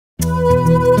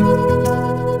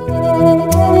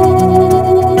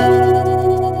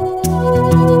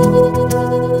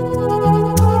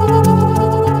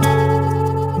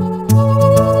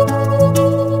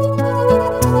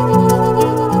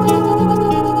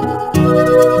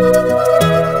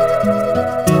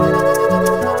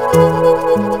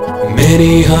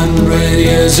Many 100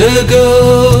 years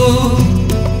ago,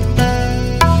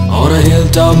 on a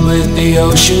hilltop with the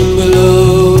ocean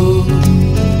below,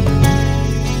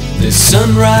 the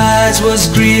sunrise was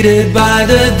greeted by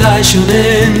the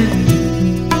Daishonin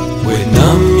with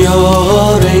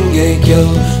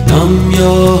Nam-Myoho-Renge-Kyo,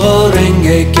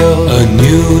 Nam-Myoho-Renge-Kyo, a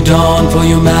new dawn for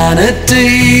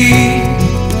humanity,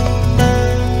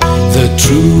 the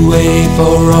true way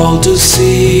for all to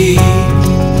see,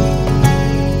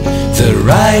 the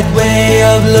right way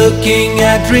of looking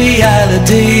at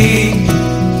reality,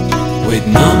 with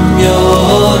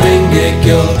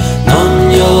Nam-Myoho-Renge-Kyo,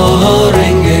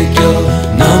 Nam-Myoho-Renge-Kyo,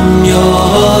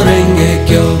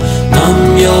 Nam-Myoho-Renge-Kyo,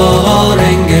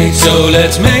 Nam-Myoho-Renge-Kyo. So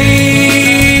let's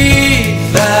make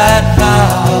that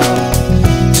vow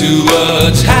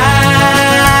towards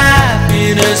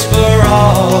happiness for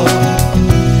all.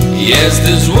 Yes,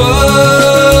 this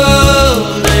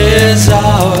world is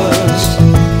ours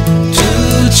to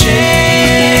change.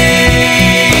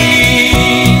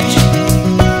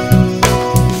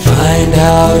 Find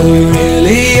out who you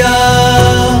really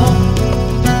are.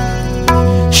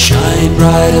 Shine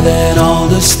brighter than all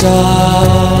the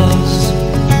stars.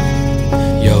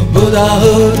 Your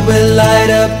Buddhahood will light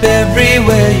up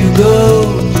everywhere you go.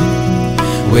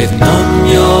 With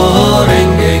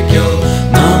Nam-Myoho-Renge-Kyo,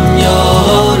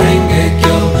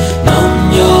 Nam-Myoho-Renge-Kyo,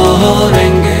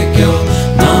 Nam-Myoho-Renge-Kyo,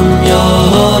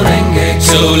 Nam-Myoho-Renge-Kyo.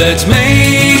 So let's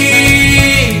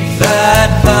make that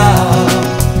vow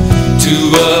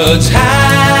towards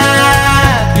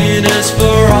happiness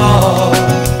for all.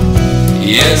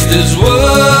 Yes, this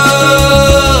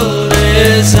world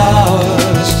is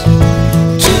ours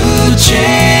to change.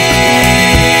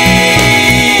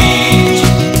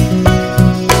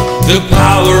 The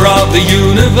power of the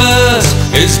universe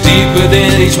is deep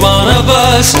within each one of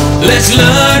us. Let's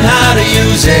learn how to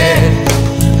use it.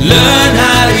 Learn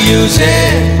how to use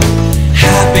it.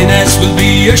 Happiness will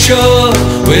be assured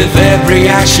with every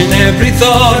action, every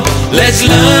thought. Let's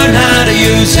learn how to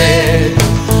use it.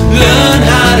 Learn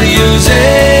how to use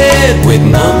it with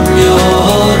Nam-Myoho-Renge-Kyo.